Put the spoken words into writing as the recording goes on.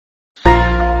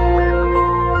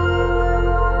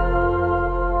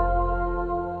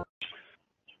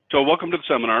So welcome to the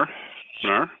seminar.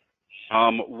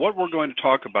 What we're going to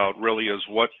talk about really is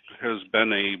what has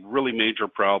been a really major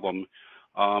problem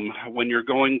when you're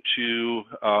going to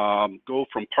go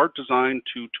from part design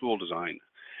to tool design.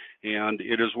 And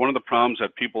it is one of the problems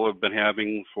that people have been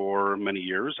having for many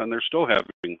years, and they're still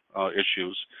having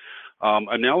issues.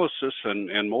 Analysis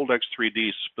and Moldex3D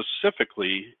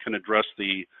specifically can address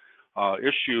the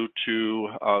issue to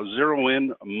zero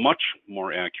in much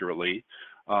more accurately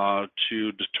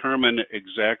to determine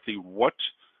exactly what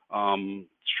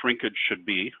shrinkage should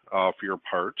be for your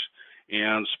part,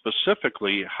 and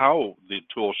specifically how the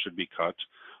tool should be cut,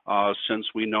 since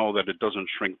we know that it doesn't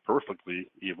shrink perfectly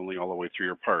evenly all the way through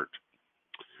your part.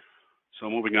 So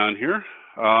moving on here,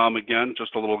 again,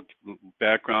 just a little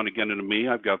background again into me.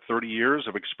 I've got 30 years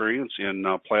of experience in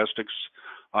plastics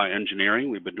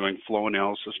engineering. We've been doing flow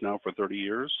analysis now for 30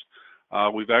 years.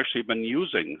 We've actually been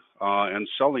using and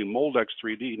selling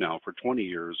Moldex3D now for 20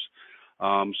 years.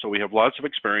 So we have lots of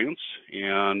experience,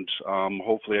 and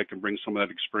hopefully I can bring some of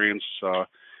that experience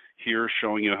here,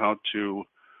 showing you how to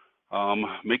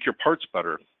make your parts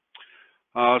better.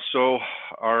 So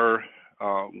our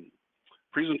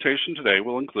presentation today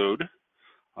will include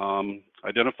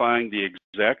identifying the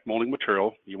exact molding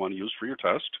material you want to use for your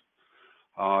test,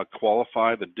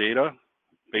 qualify the data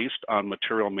based on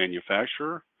material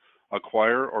manufacturer,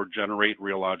 acquire or generate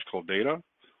rheological data,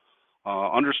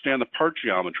 understand the part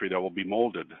geometry that will be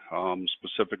molded,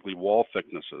 specifically wall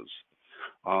thicknesses,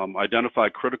 identify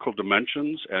critical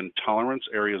dimensions and tolerance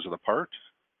areas of the part,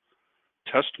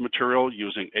 test material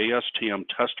using ASTM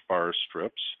test bar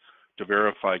strips to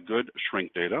verify good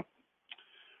shrink data,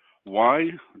 why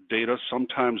data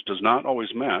sometimes does not always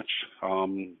match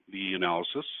the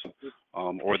analysis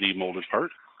or the molded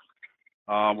part.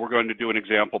 We're going to do an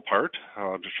example part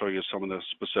to show you some of the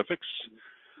specifics.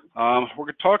 We're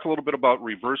going to talk a little bit about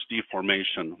reverse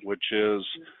deformation, which is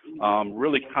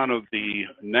really kind of the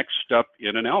next step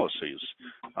in analyses,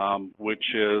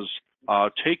 which is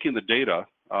taking the data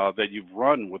that you've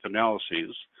run with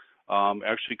analyses,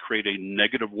 actually create a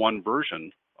 -1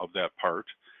 version of that part,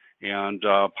 and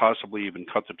possibly even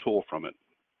cut the tool from it.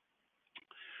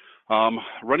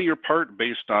 Running your part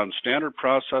based on standard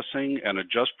processing and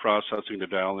adjust processing to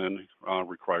dial in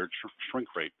required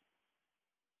shrink rate.